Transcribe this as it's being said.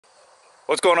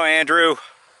What's going on, Andrew?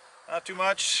 Not too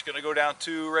much. Gonna go down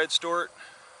to Red Stewart,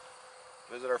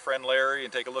 visit our friend Larry,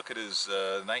 and take a look at his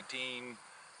I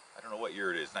don't know what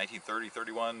year it is,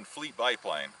 1930-31 Fleet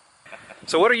Biplane.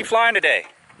 So what are you flying today?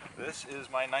 This is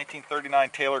my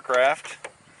 1939 Taylor craft,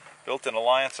 built in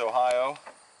Alliance, Ohio.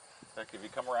 In fact, if you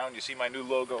come around, you see my new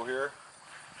logo here.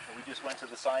 We just went to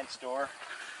the sign store.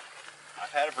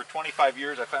 I've had it for 25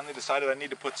 years. I finally decided I need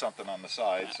to put something on the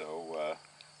side, so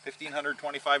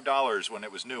 $1,525 when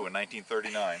it was new in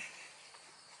 1939.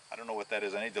 I don't know what that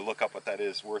is. I need to look up what that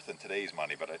is worth in today's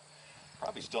money, but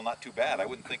probably still not too bad. I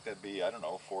wouldn't think that'd be, I don't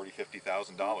know, $40,000,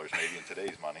 $50,000 maybe in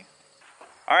today's money.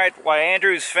 All right, while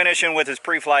Andrew's finishing with his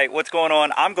pre-flight, what's going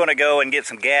on? I'm going to go and get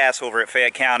some gas over at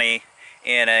Fayette County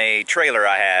in a trailer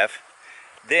I have.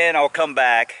 Then I'll come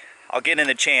back. I'll get in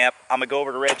the Champ. I'm going to go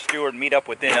over to Red Stewart and meet up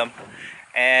with them.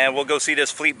 And we'll go see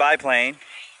this Fleet Biplane.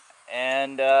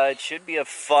 And it should be a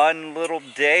fun little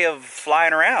day of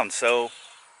flying around. So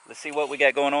let's see what we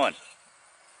got going on.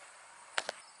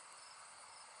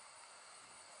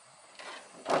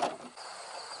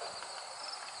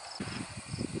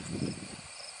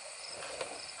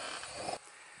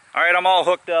 All right, I'm all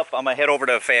hooked up. I'm gonna head over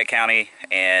to Fayette County,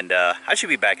 and I should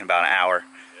be back in about an hour.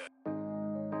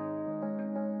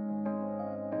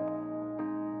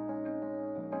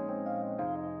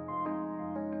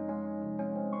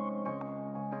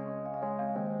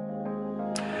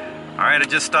 All right, I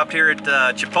just stopped here at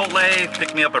Chipotle,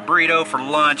 picked me up a burrito for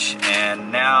lunch,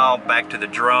 and now back to the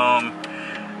drome,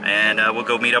 and we'll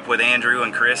go meet up with Andrew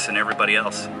and Chris and everybody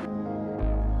else.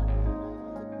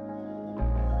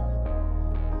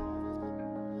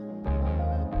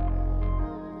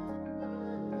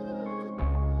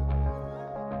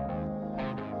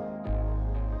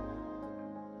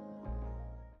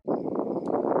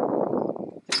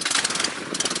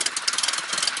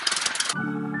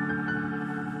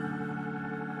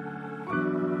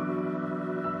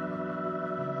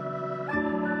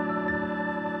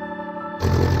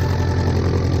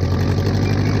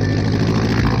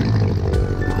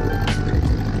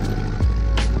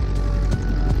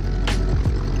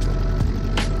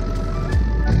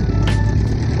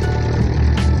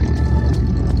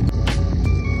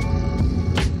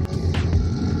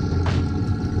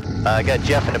 I got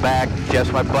Jeff in the back.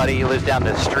 Jeff's my buddy. He lives down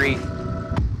the street.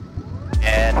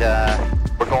 And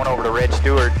we're going over to Red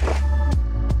Stewart.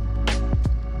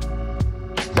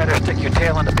 Better stick your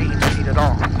tail in the beans and eat it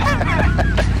all.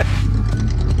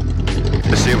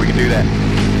 Let's see if we can do that.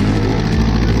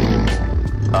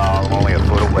 Oh, I'm only a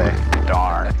foot away.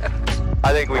 Darn.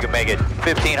 I think we can make it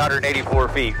 1,584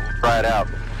 feet. We'll try it out.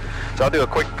 So I'll do a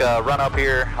quick run up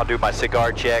here. I'll do my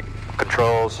cigar check,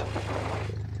 controls,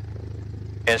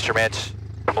 instruments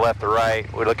from left to right.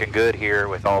 We're looking good here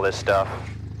with all this stuff.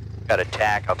 Got a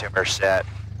tack, altimeter set.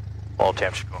 Oil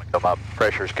temp's going to come up.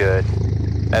 Pressure's good.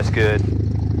 That's good.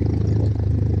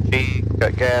 G,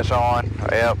 got gas on.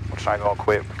 Yep, it's not going to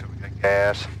quit because we got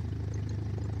gas.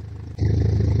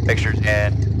 Mixture's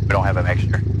in. We don't have a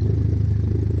mixture.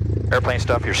 Airplane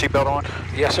stuff, your seatbelt on?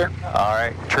 Yes, sir. All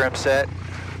right, trim set.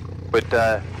 With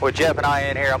Jeff and I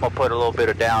in here, I'm going to put a little bit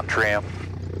of down trim.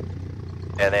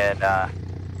 And then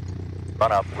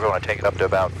run up. We're going to take it up to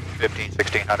about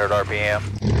 1,600 RPM.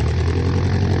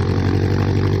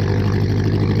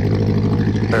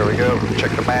 There we go. Check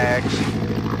the mags.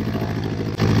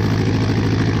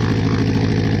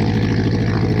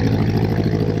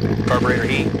 Carburetor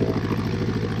heat.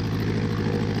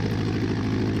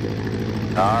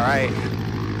 All right.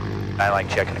 I like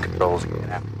checking the controls again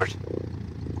afterwards.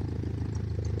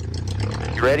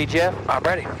 You ready, Jeff? I'm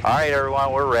ready. All right,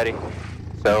 everyone, we're ready.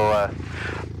 So,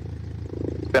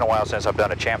 it's been a while since I've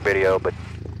done a Champ video, but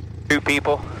two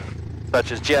people,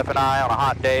 such as Jeff and I, on a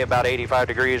hot day, about 85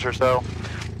 degrees or so,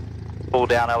 full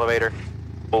down elevator,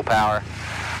 full power.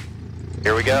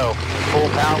 Here we go. Full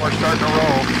power, we're starting to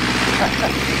roll.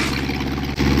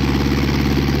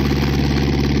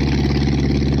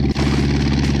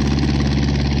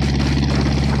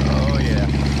 Oh, yeah.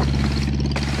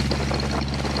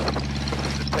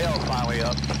 The tail's finally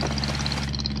up.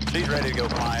 She's ready to go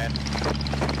flying.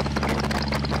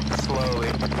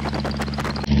 Slowly.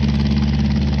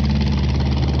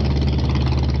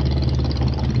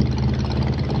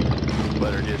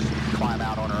 Let her just climb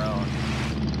out on her own.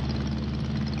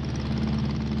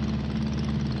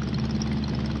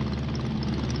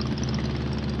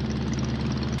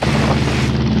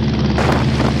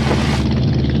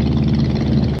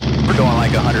 We're going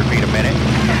like 100 feet a minute.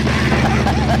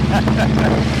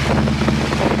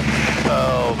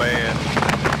 Oh man.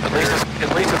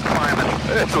 At least it's climbing.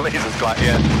 At least it's climbing,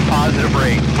 yeah. Positive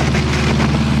rate.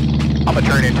 I'm gonna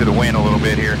turn into the wind a little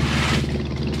bit here.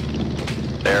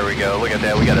 There we go. Look at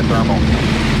that. We got a thermal.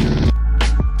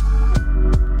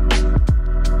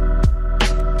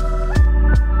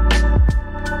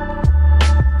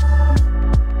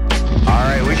 All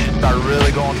right, we should start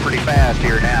really going pretty fast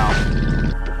here now.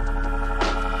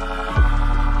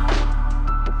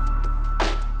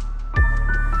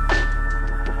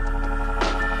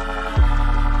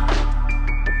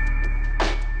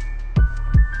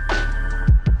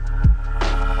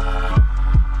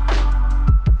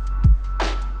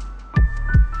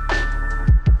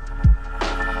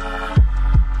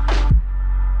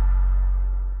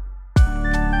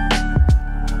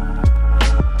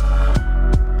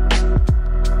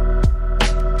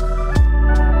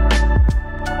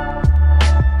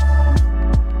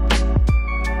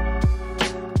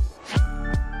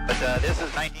 This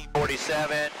is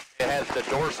 1947. It has the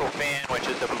dorsal fin, which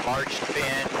is the large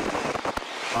fin.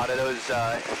 A lot of those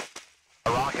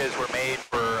aeroncas were made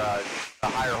for the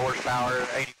higher horsepower,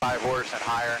 85 horse and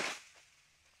higher.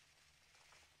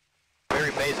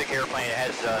 Very basic airplane. It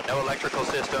has no electrical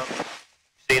system.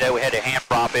 See that we had to hand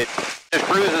prop it. This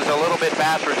cruises a little bit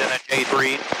faster than a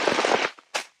J3.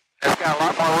 It's got a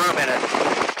lot more room in it.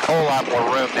 A whole lot more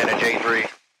room than a J3.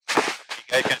 You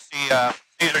guys can see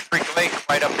Caesar Creek Lake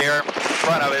right up there in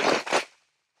front of us.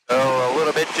 So a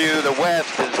little bit to the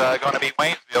west is going to be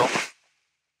Waynesville,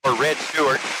 or Red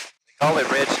Stewart. They call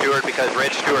it Red Stewart because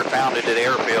Red Stewart founded the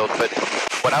airfield, but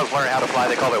when I was learning how to fly,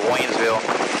 they called it Waynesville.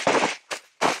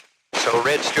 So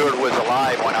Red Stewart was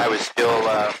alive when I was still,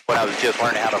 when I was just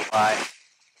learning how to fly.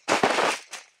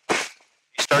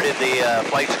 He started the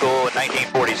flight school in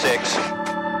 1946.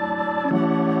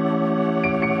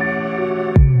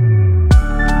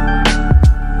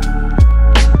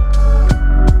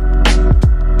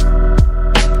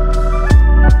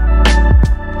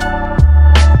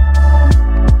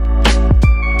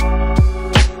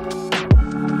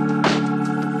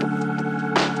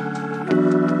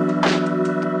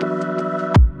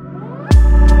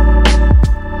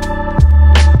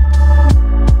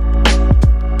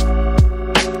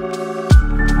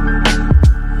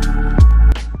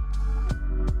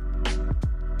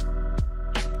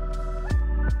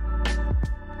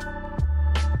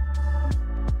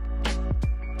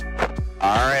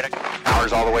 Alright,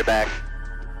 power's all the way back.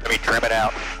 Let me trim it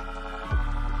out.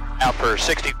 Out for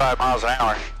 65 miles an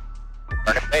hour.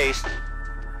 Turn it base.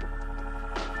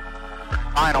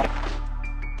 Final.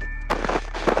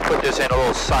 Put this in a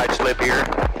little side slip here.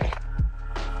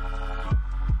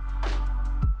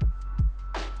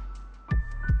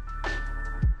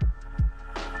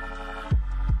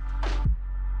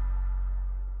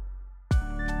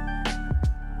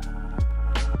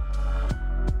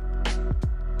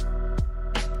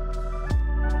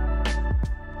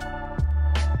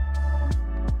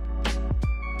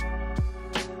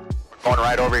 Going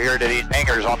right over here to these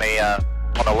hangars on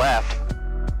the left.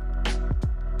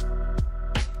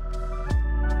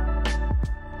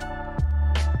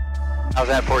 How's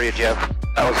that for you, Jeff?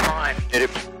 That was fine. Did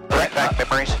it bring back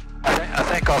memories? I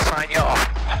think I'll sign you off.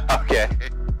 Okay.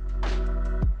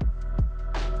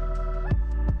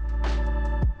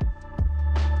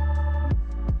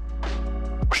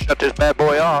 We'll shut this bad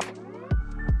boy off.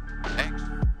 Thanks.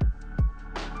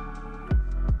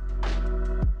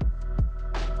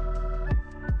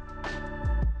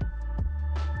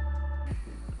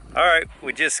 Alright,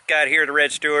 we just got here to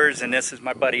Red Stewart's, and this is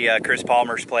my buddy Chris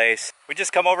Palmer's place. We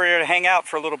just come over here to hang out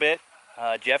for a little bit.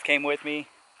 Jeff came with me.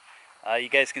 You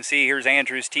guys can see here's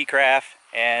Andrew's T-Craft,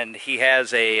 and he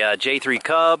has a J3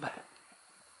 Cub.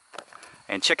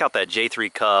 And check out that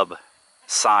J3 Cub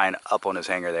sign up on his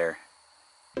hangar there.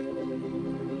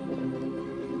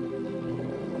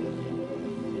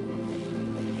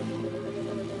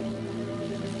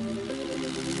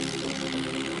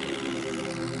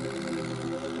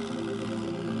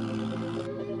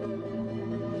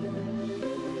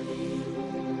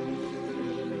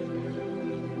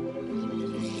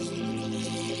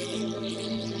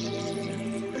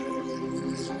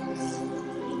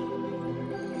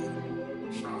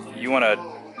 You want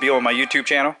to be on my YouTube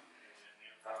channel?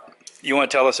 You want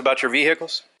to tell us about your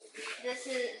vehicles?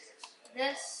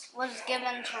 This was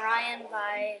given to Ryan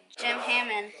by Jim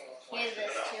Hammond. He gave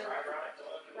this to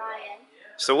Ryan.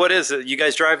 So what is it? You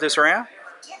guys drive this around?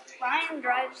 Ryan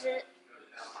drives it.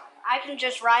 I can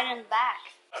just ride in the back.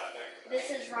 This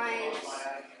is Ryan's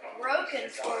broken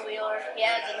four-wheeler. He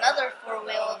has another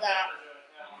four-wheel that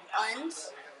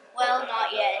runs. Well,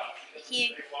 not yet.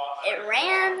 It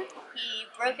ran, he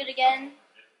broke it again.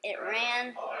 It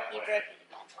ran, he broke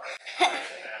it again.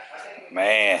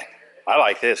 Man, I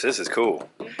like this. This is cool.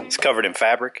 It's covered in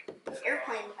fabric.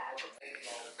 Airplane fabric.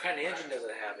 What kind of engine does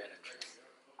it have in it?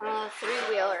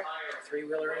 Three-wheeler.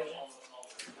 Three-wheeler engine?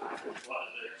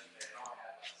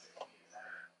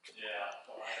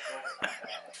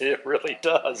 It really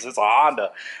does. It's a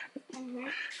Honda.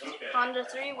 Honda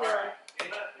three-wheeler.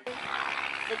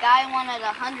 The guy wanted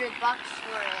 $100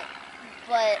 for it,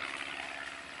 but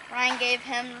Ryan gave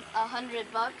him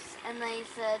 $100, and they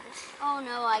said, "Oh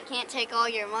no, I can't take all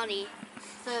your money."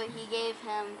 So he gave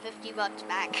him $50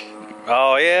 back.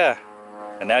 Oh yeah.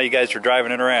 And now you guys are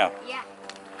driving it around. Yeah.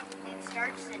 It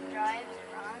starts, it drives, it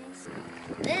runs.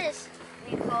 This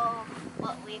we call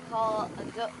what we call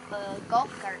a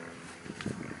golf cart.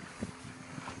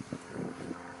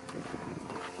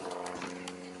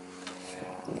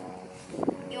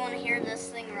 You want to hear this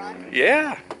thing run?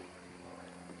 Yeah.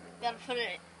 Gotta put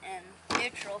it in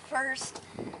neutral first.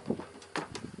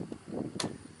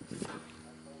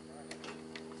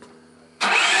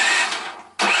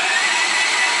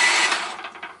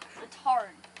 It's hard,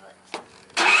 but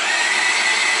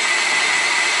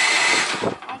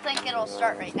I don't think it'll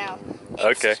start right now.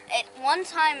 Okay. At one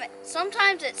time,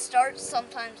 sometimes it starts,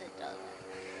 sometimes it doesn't.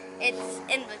 It's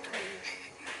in between.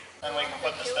 And we can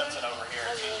put the Stetson over here.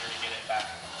 It's easier to get it back.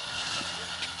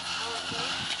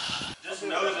 Just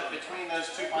nose it between those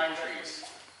two pine trees.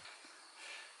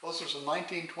 Well, this is a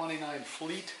 1929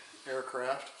 Fleet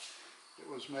aircraft. It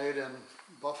was made in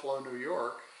Buffalo, New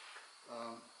York,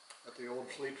 at the old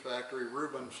Fleet factory.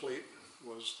 Reuben Fleet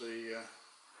was the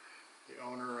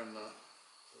owner and the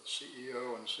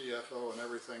CEO and CFO and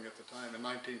everything at the time. In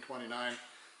 1929,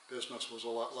 business was a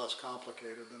lot less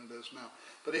complicated than it is now.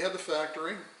 But he had the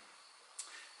factory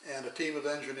and a team of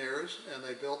engineers, and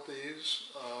they built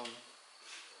these,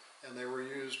 and they were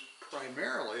used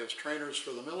primarily as trainers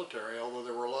for the military, although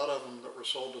there were a lot of them that were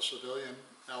sold to civilian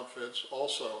outfits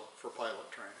also for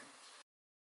pilot training.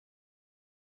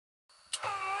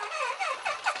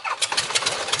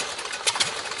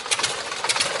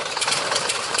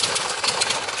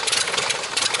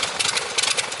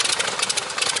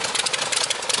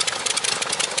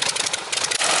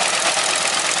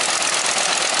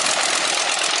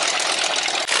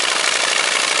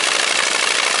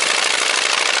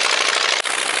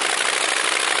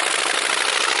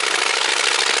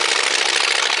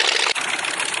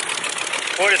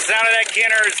 Boy, the sound of that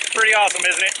Kenner is pretty awesome,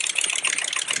 isn't it?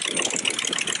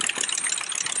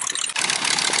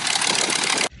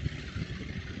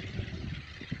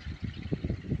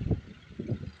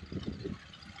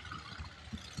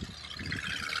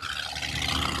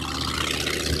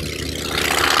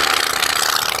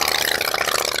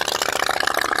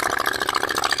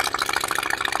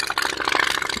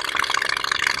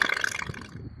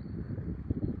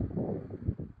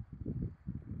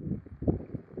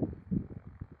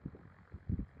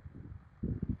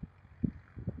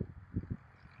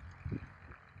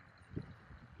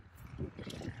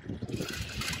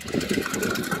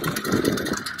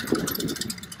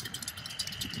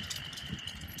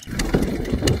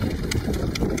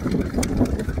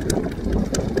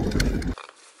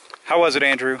 How was it,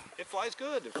 Andrew? It flies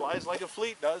good. It flies like a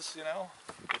Fleet does, you know.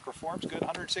 It performs good.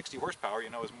 160 horsepower, you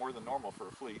know, is more than normal for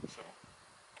a Fleet. So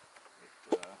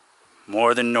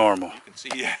More than normal. you can see,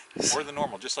 yeah, more than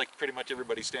normal, just like pretty much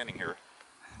everybody standing here.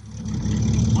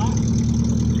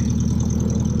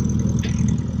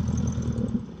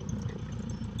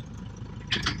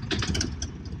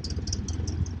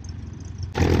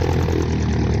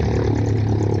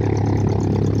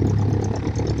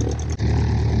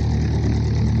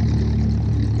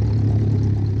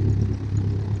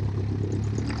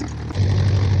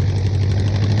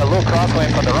 A little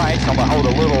crosswind from the right, so I'm going to hold a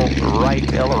little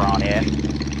right aileron in.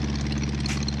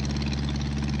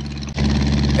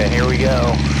 And here we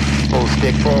go. Full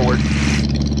stick forward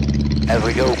as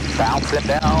we go bouncing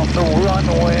down the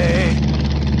runway.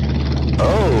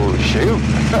 Oh, shoot.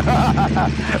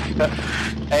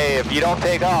 Hey, if you don't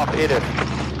take off, it'll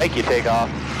make you take off.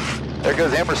 There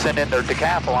goes Emerson in their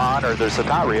decathlon or their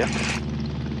Sataria.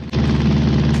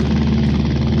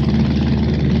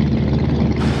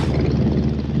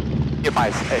 Get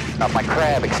my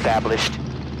crab established.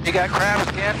 You got crabs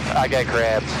again? I got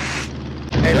crabs.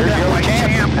 Hey, there's your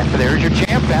champ. There's your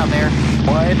champ down there.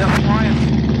 Why the flying?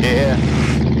 Yeah.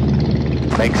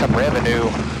 Make some revenue.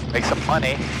 Make some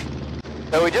money.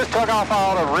 So we just took off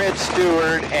out of Red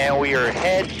Stewart and we are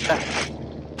heading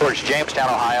towards Jamestown,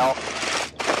 Ohio.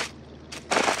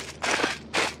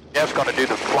 Jeff's going to do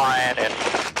the flying and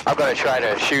I'm going to try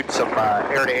to shoot some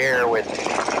air-to-air with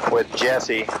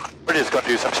Jesse. We're just going to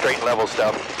do some straight and level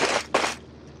stuff.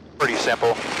 Pretty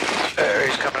simple.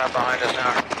 He's coming up behind us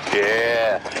now.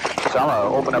 Yeah. So I'm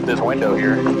going to open up this window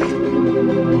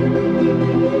here.